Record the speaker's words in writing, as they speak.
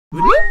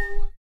Ladies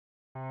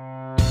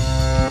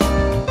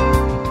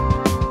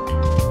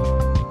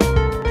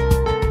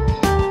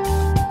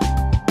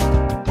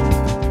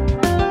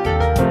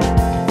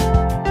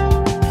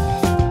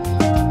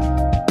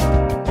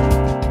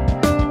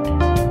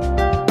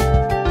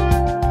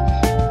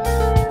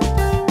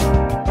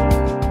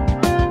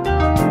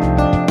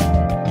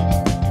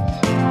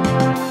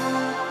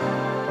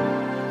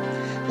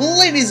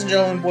and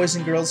gentlemen, boys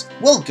and girls,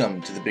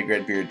 welcome to the Big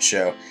Red Beard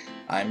Show.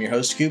 I'm your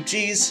host, Coop,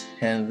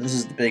 and this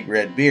is the Big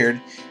Red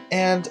Beard,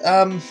 and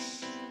I'm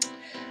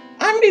going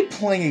to be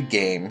playing a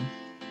game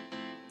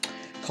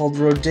called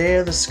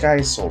Rodea the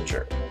Sky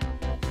Soldier.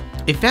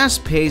 A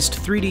fast-paced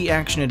 3D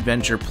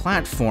action-adventure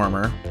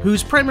platformer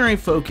whose primary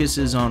focus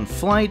is on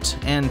flight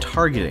and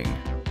targeting.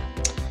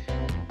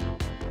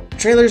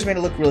 Trailers made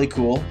it look really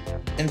cool.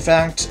 In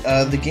fact,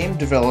 the game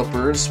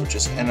developers, which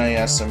is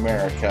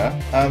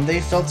NIS-America,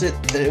 they felt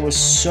that it was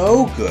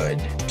so good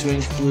to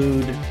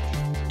include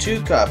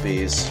 2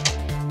 copies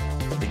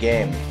of the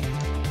game.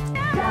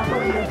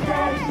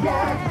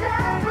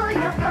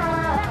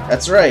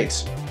 That's right,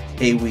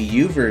 a Wii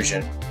U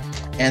version,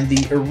 and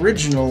the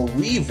original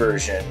Wii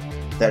version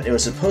that it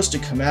was supposed to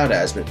come out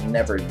as, but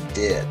never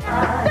did.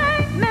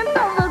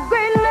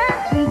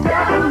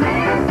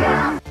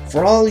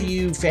 For all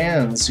you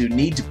fans who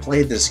need to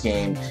play this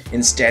game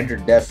in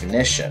standard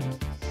definition,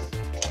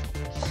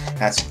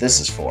 that's what this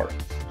is for,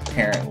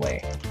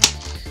 apparently.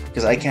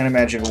 Because I can't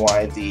imagine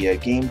why the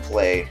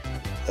gameplay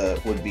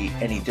would be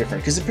any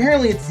different. Because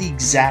apparently it's the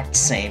exact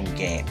same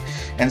game.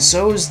 And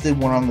so is the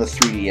one on the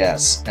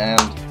 3DS.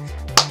 And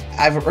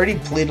I've already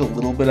played a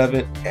little bit of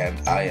it, and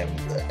I am...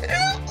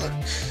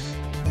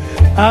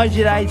 how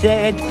should I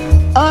say it?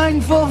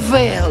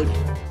 Unfulfilled.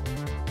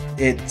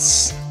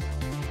 It's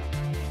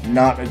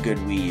not a good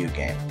Wii U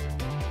game.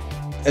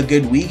 A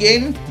good Wii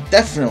game?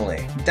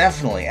 Definitely,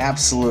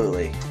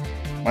 absolutely.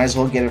 Might as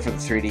well get it for the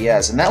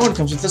 3DS. And that one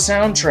comes with the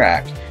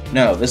soundtrack.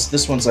 No,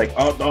 this one's like,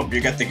 oh no,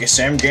 you get the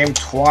same game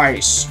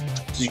twice.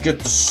 You get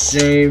the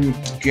same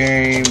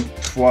game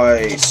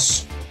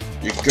twice.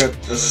 You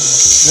get the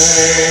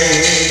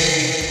same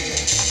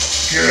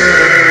game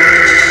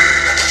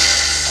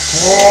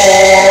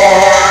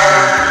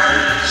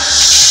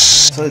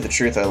twice. To tell you the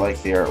truth, I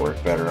like the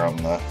artwork better on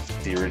the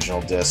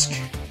original disc.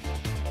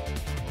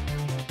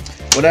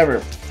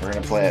 Whatever, we're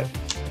gonna play it,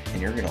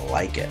 and you're gonna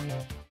like it.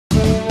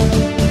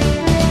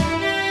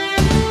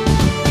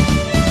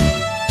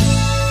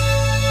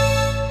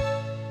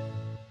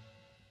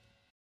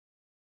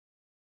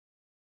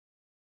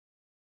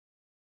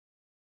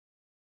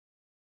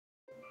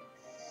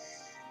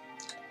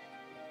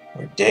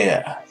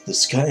 Rodea, the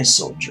Sky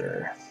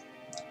Soldier.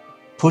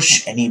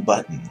 Push any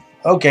button.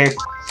 Okay,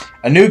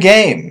 a new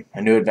game,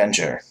 a new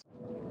adventure.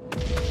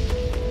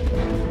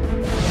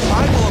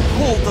 I will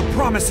uphold the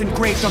promise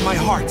engraved on my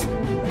heart.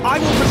 I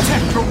will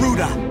protect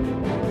Garuda.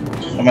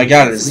 Oh my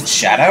god, is it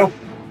Shadow?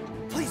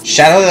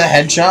 Shadow the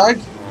Hedgehog?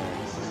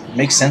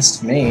 Makes sense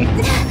to me.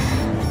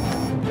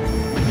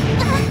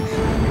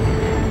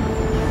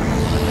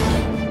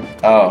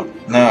 Oh,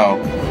 no.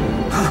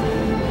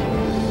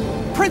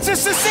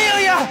 Princess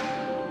Cecilia!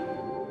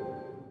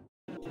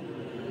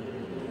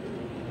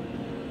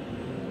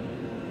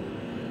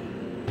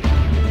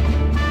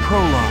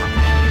 Prologue.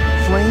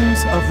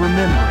 Flames of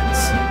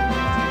Remembrance.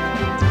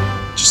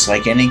 Just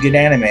like any good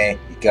anime, you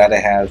gotta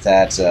have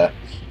that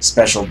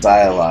special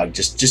dialogue,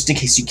 just in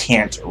case you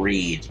can't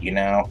read, you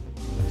know?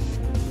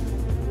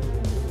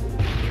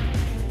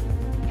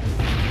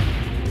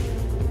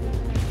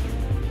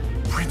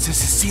 Princess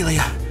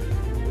Cecilia,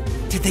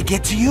 did they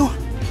get to you?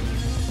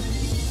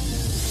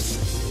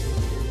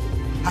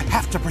 I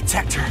have to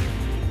protect her.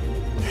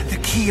 The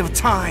key of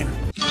time.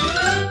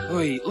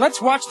 Wait,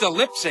 let's watch the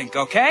lip sync,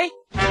 okay?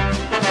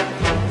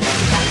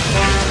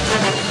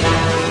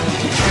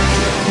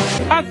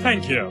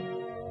 Thank you.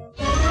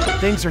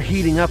 Things are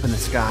heating up in the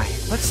sky.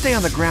 Let's stay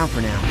on the ground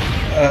for now.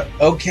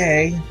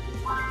 Okay.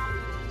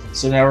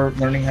 So now we're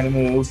learning how to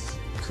move.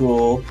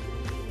 Cool.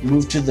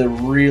 Move to the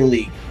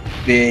really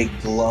big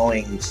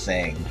glowing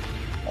thing.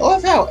 I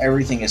love how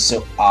everything is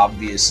so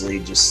obviously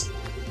just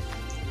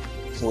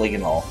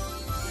polygonal.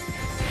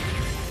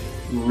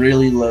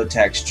 Really low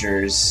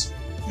textures.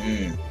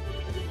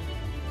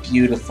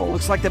 Beautiful.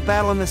 Looks like the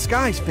battle in the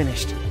sky's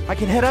finished. I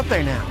can head up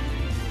there now.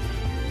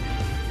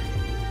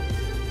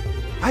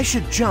 I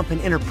should jump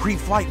and enter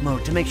pre-flight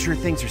mode to make sure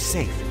things are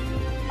safe.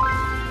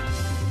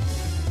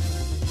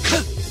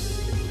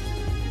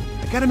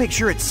 I gotta make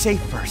sure it's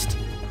safe first.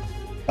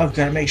 I've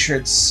gotta make sure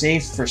it's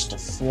safe first to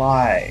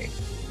fly.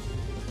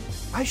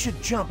 I should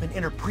jump and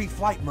enter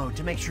pre-flight mode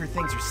to make sure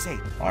things are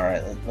safe.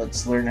 Alright,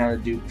 let's learn how to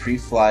do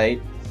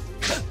pre-flight.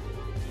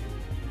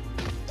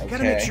 I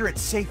gotta make sure it's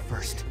safe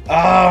first.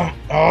 I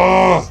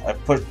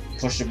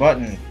pushed a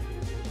button.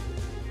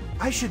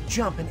 I should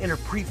jump and enter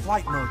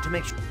pre-flight mode to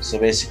make sure. So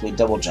basically,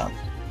 double jump.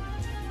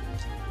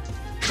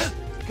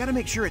 Gotta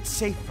make sure it's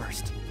safe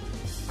first.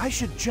 I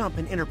should jump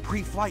and enter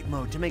pre-flight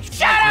mode to make sure.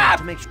 Shut up!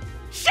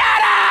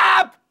 Shut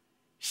up!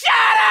 Shut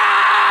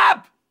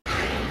up!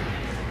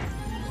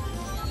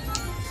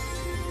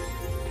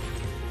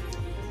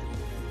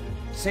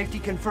 Safety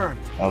confirmed.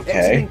 Okay.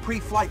 Exiting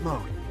pre-flight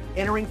mode.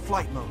 Entering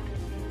flight mode.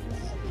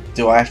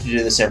 Do I have to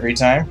do this every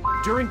time?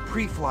 During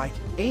pre-flight,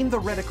 aim the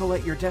reticle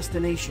at your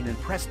destination and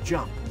press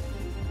jump.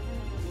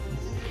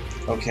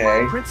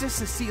 Okay. Princess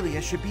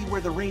Cecilia should be where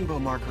the rainbow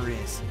marker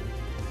is.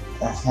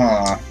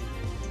 Uh-huh.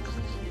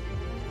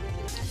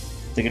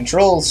 The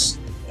controls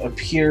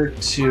appear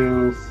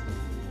to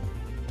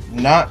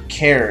not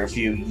care if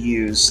you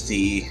use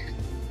the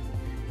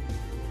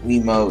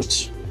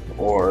Wiimote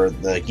or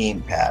the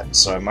gamepad,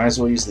 so I might as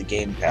well use the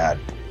gamepad.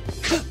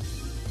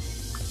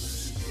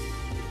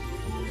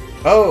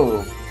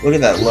 Oh, look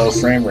at that low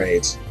frame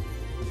rate.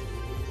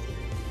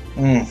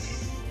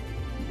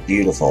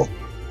 Beautiful.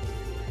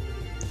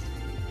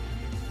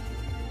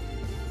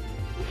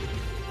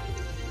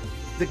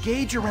 The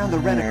gauge around the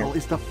reticle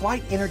is the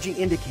flight energy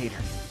indicator.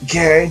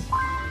 Okay.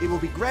 It will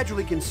be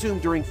gradually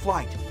consumed during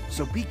flight,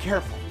 so be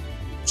careful.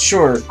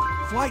 Sure.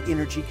 Flight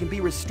energy can be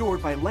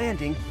restored by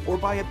landing or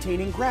by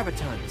obtaining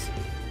gravitons.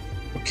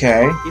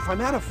 Okay. If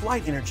I'm out of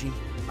flight energy,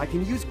 I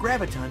can use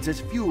gravitons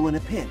as fuel in a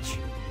pinch.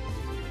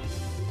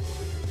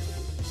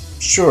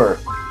 Sure.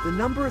 The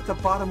number at the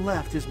bottom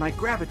left is my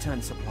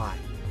graviton supply.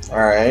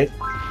 Alright.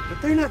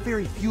 But they're not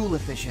very fuel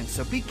efficient,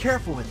 so be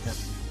careful with them.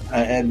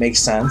 It makes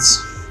sense.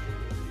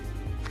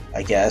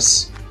 I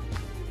guess.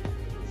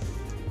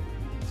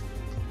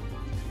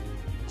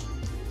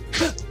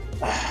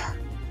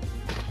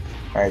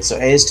 Alright, so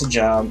A is to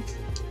jump.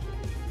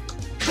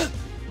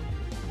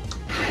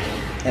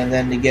 And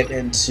then to get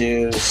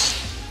into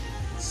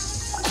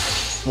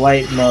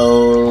flight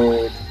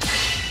mode,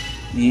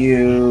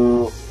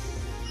 you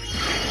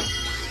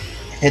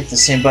hit the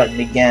same button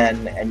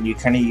again, and you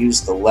kind of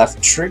use the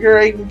left trigger,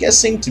 I'm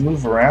guessing, to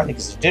move around,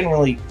 because you didn't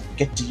really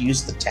get to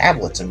use the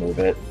tablet to move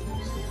it.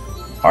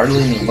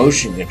 Hardly any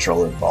motion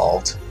control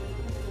involved.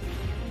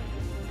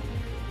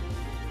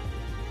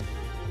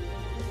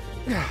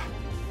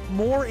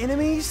 More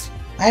enemies?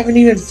 I haven't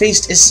even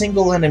faced a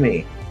single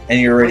enemy, and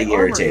you're already My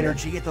armor irritated.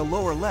 energy at the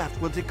lower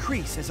left will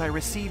decrease as I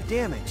receive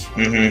damage.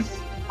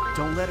 Mm-hmm.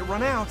 Don't let it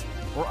run out,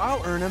 or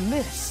I'll earn a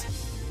miss.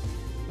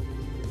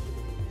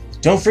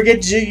 Don't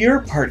forget to do your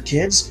part,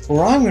 kids,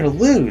 or I'm gonna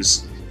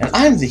lose, and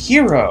I'm the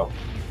hero.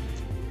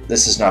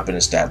 This has not been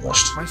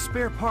established. My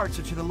spare parts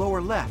are to the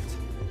lower left.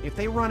 If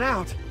they run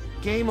out,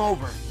 game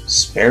over.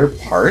 Spare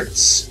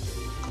parts?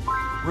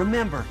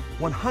 Remember,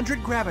 100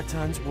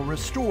 gravitons will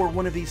restore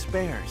one of these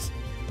spares.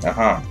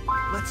 Uh-huh.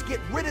 Let's get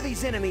rid of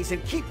these enemies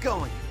and keep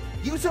going.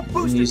 Use a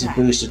boost Use attack.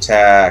 a boost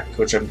attack,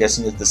 which I'm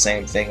guessing is the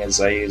same thing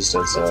as I used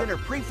as Let's a enter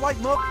pre-flight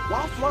mode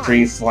while flying.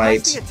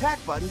 pre-flight. Press the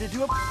attack button to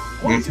do a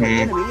point to an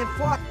enemy and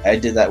fly. I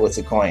did that with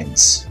the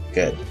coins.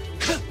 Good.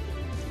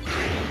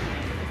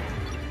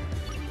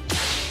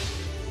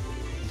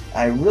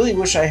 I really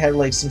wish I had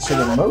like some sort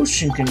of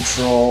motion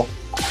control.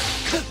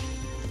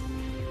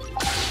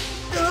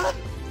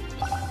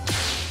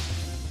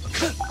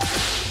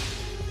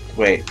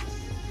 Wait.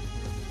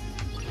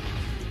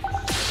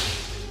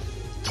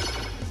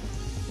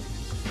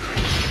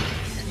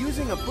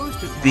 Using a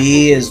boost attack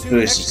B will is consume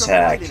boost extra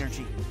attack. flight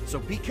energy, so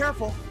be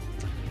careful.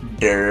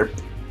 Derp.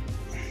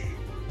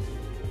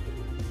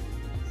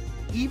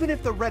 Even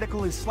if the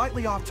reticle is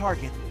slightly off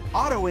target,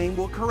 auto-aim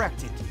will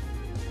correct it.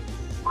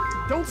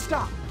 Don't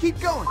stop. Keep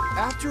going.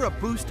 After a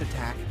boost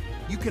attack,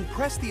 you can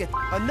press the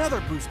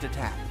another boost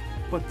attack,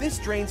 but this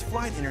drains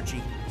flight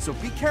energy, so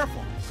be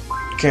careful.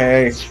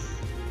 Okay.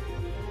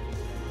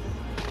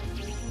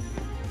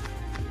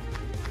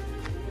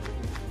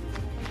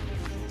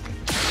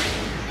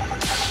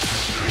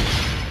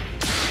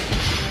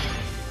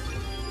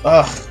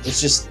 Ugh,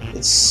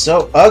 it's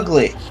so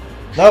ugly.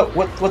 No,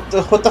 what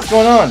the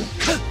going on?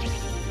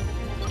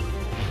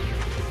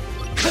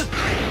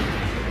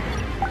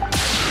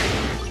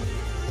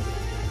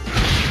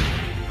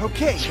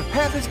 Okay, the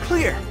path is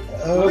clear.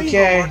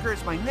 Okay. Rainbow marker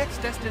is my next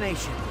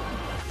destination.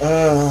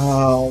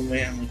 Oh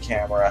man, the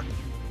camera.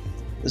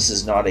 This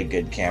is not a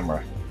good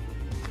camera.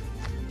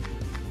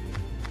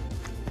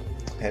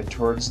 Head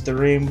towards the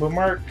rainbow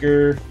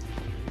marker.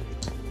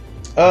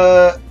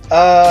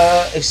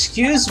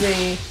 Excuse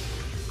me.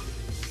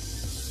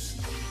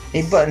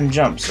 A button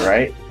jumps,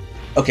 right?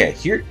 Okay,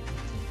 here.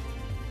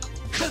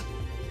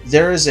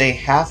 There is a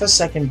half a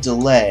second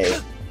delay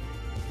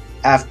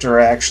after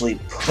I actually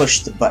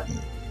push the button.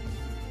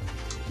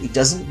 It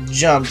doesn't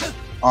jump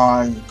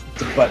on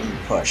the button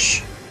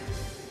push.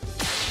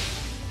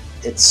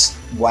 It's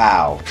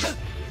wow.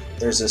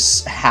 There's a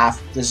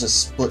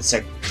split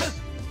second.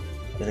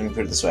 Let me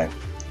put it this way.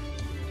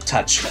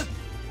 Touch.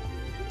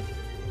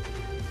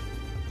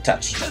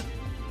 Touch.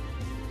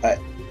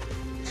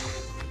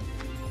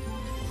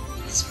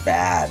 It's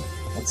bad.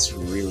 It's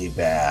really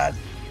bad.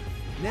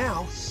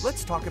 Now,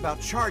 let's talk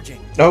about charging.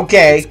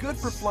 Okay. It's good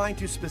for flying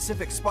to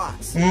specific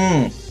spots.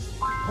 Hmm.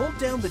 Hold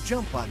down the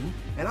jump button,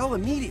 and I'll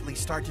immediately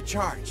start to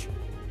charge.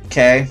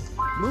 Okay.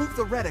 Move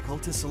the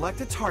reticle to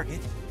select a target,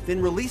 then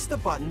release the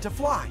button to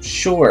fly.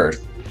 Sure.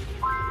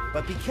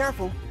 But be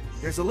careful,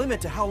 there's a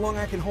limit to how long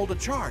I can hold a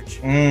charge.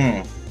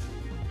 Hmm.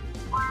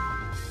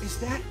 Is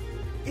that?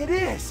 It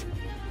is!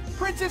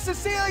 Princess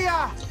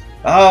Cecilia!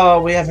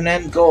 Oh, we have an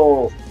end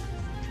goal.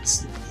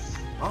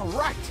 All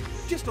right,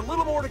 just a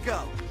little more to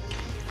go.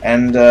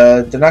 And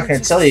they're not going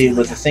to tell you,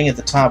 but the thing at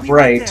the top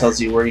right tells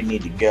you where you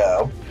need to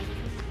go.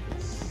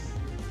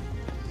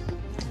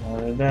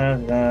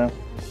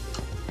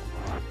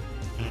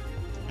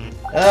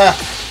 Ah!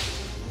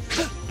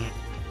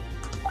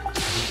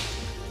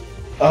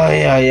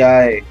 Ay, ay,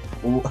 ay.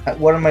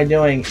 What am I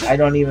doing? I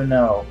don't even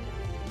know.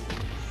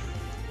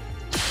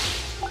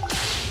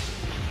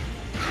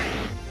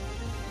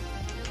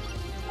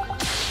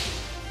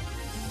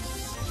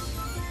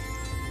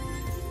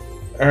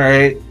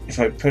 Alright, if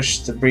I push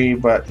the B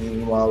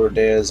button while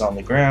Rodea is on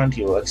the ground,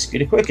 he will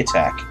execute a quick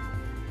attack.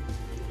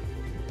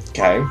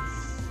 Okay.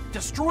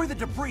 Destroy the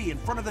debris in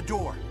front of the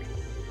door.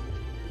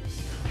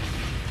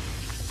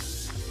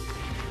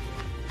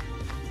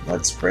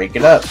 Let's break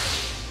it up.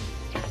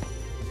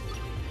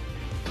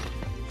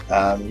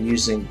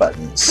 Using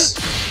buttons.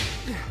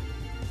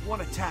 One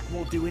attack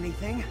won't do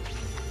anything.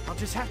 I'll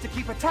just have to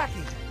keep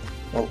attacking.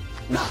 Well,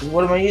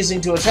 what am I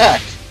using to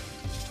attack?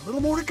 Just a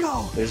little more to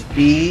go. There's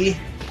B.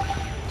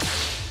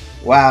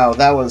 Wow,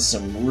 that was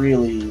some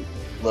really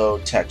low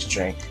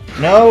texturing.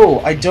 No,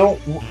 I don't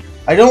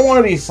want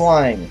to be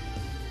flying.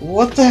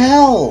 What the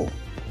hell?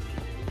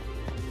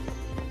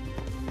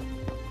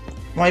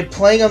 Am I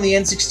playing on the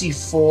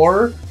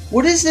N64?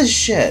 What is this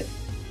shit?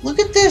 Look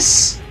at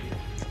this.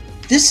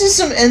 This is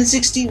some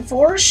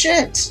N64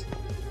 shit.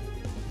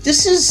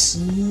 This is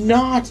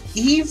not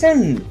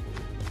even.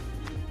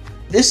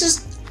 This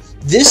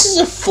is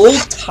a full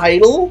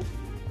title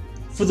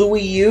for the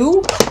Wii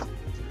U?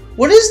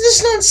 What is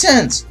this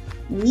nonsense?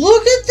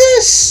 Look at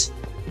this!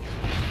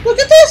 Look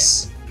at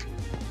this!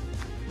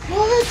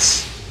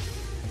 What?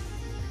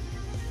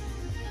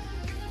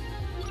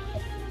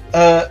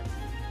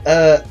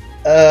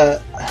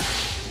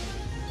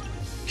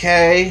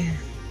 Okay.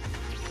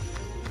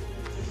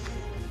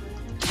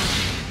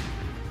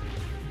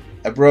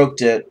 I broke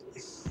it.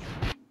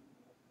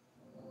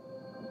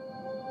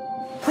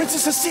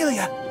 Princess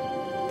Cecilia!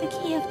 The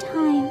key of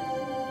time.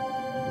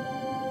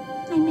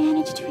 I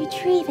managed to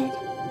retrieve it.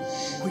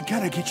 We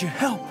gotta get you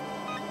help.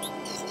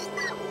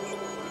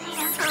 The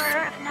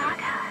Emperor of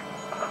Naga.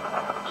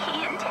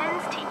 He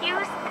intends to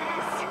use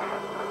this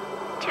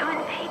to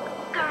invade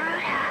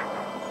Garuda.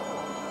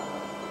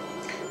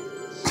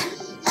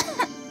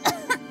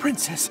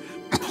 Princess,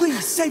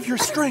 please save your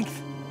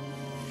strength.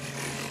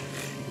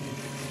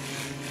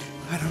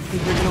 I don't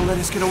think you're gonna let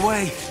us get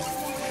away.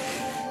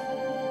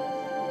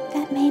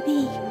 That may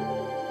be.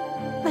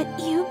 But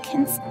you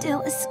can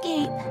still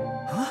escape.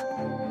 Huh?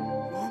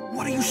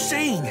 What are you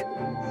saying?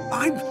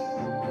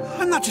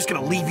 I'm not just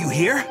gonna leave you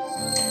here.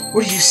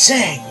 What are you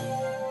saying?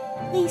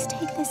 Please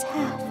take this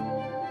half.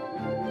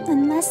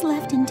 Unless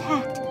left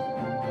intact,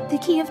 the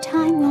key of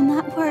time will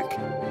not work.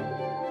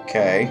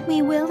 Okay.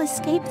 We will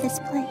escape this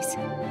place,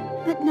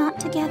 but not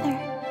together.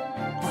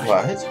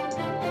 What?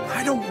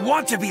 I don't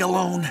want to be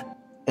alone.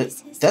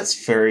 That's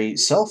very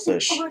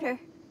selfish. Order.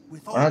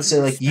 I'd say,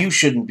 like, you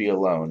shouldn't be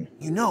alone.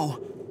 You know,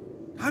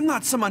 I'm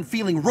not some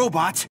unfeeling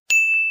robot.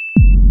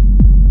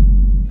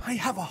 I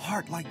have a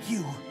heart like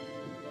you.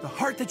 The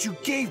heart that you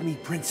gave me,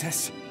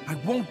 Princess. I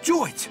won't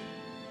do it.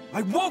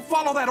 I won't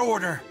follow that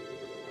order.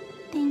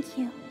 Thank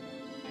you.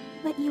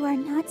 But you are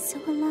not so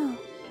alone,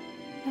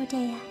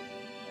 Rodea.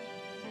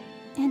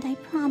 And I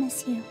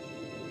promise you,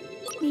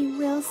 we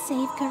will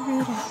save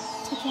Garuda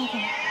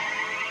together.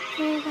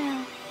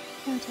 Farewell,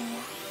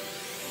 Rodea.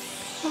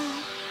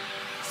 Bye.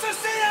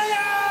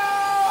 Cecilia!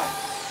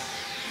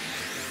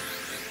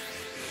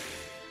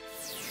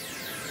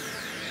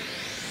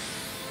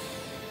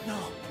 No.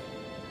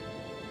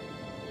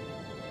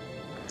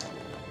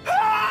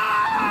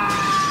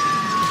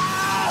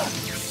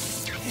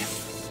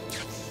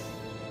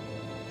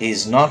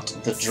 He's not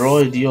the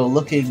droid you're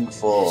looking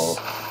for.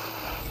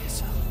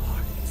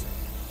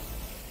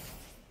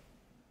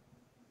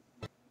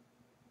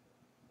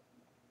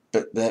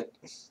 But that...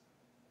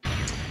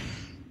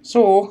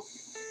 So...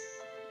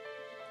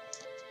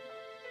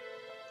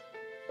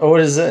 Oh, what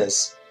is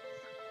this?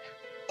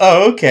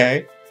 Oh,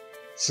 okay.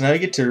 So now I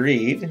get to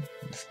read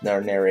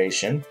our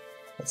narration.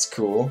 That's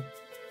cool.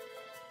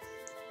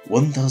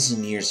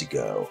 1,000 years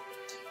ago,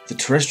 the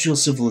terrestrial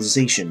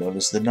civilization known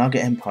as the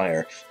Naga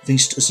Empire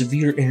faced a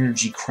severe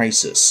energy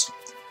crisis.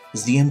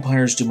 As the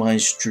Empire's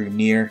demise drew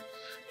near,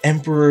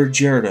 Emperor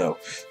Gyardo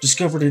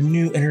discovered a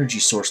new energy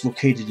source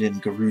located in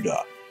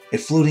Garuda, a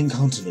floating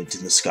continent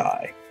in the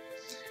sky.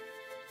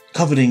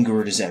 Coveting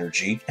Garuda's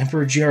energy,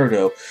 Emperor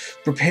Gyardo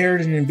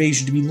prepared an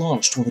invasion to be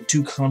launched when the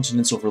two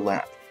continents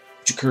overlap,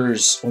 which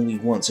occurs only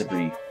once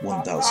every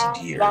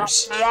 1,000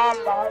 years.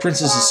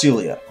 Princess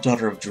Cecilia,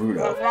 daughter of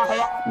Gyardo,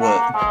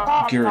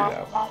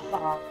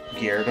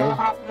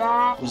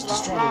 was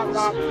destroyed.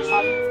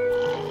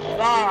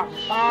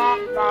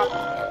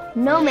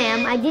 No,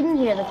 ma'am, I didn't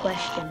hear the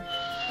question.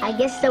 I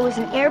guess there was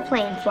an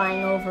airplane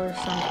flying over or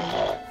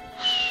something.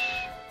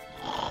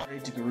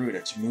 To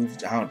Garuda to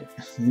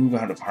move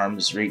out of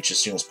harm's reach as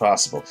soon as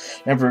possible.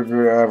 Emperor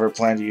Garuda, however,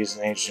 planned to use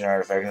an ancient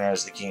artifact known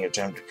as the King of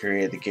Time to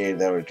create the gate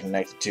that would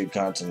connect the two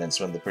continents.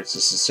 When the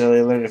Princess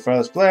Cecilia learned her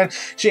father's plan,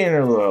 she and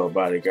her loyal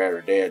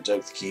bodyguard Rodea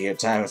took the Key of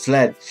Time and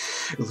fled,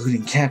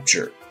 eluding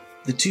capture.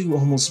 The two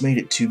almost made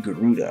it to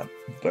Garuda,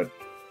 but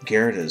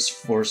Garuda's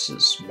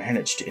forces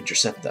managed to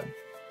intercept them.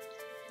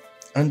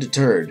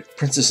 Undeterred,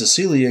 Princess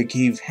Cecilia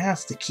gave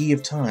half the Key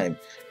of Time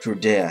to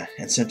Rodea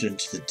and sent her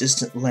into the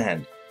distant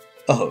land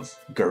of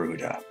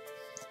Garuda.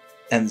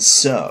 And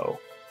so,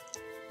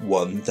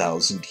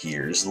 1,000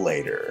 years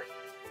later,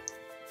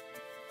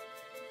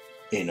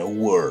 in a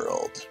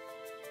world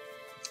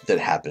that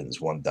happens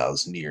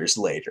 1,000 years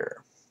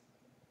later,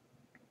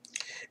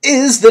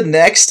 is the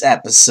next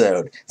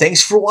episode.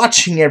 Thanks for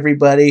watching,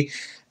 everybody.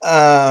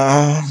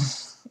 I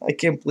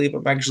can't believe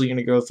I'm actually going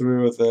to go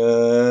through with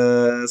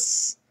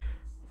this.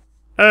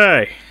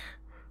 Hey,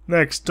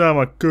 next time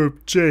at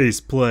Coop J's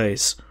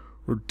place,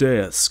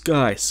 Rodea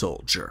Sky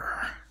Soldier.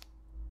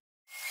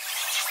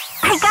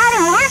 I got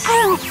him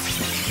working!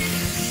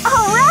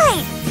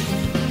 Alright!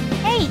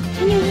 Hey,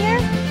 can you hear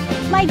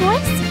my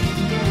voice?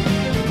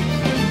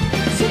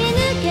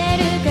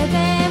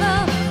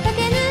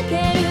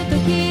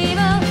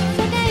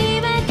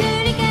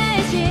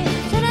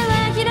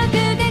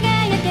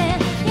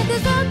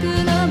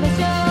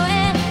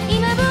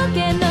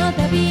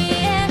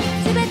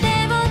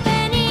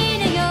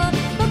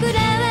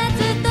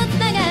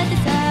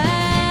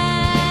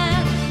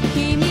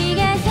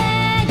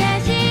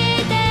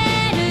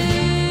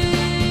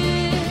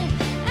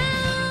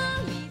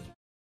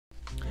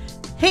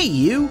 Hey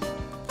you!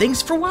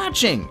 Thanks for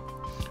watching!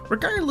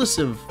 Regardless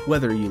of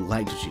whether you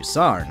liked what you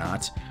saw or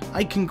not,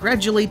 I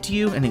congratulate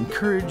you and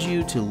encourage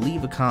you to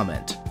leave a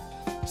comment.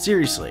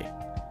 Seriously,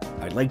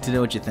 I'd like to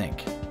know what you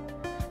think.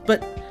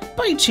 But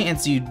by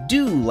chance you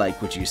do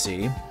like what you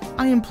see,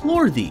 I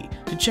implore thee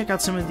to check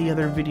out some of the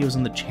other videos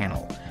on the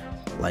channel.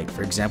 Like,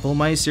 for example,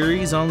 my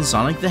series on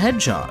Sonic the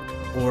Hedgehog,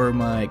 or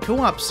my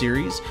co-op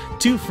series,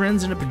 Two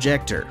Friends and a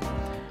Projector.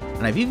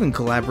 And I've even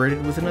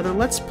collaborated with another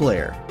Let's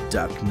Player,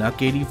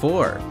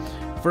 DuckNuck84,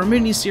 for a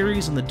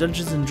mini-series on the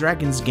Dungeons &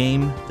 Dragons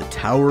game, The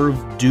Tower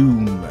of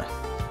Doom.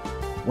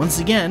 Once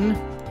again,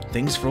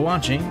 thanks for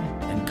watching,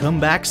 and come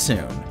back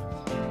soon.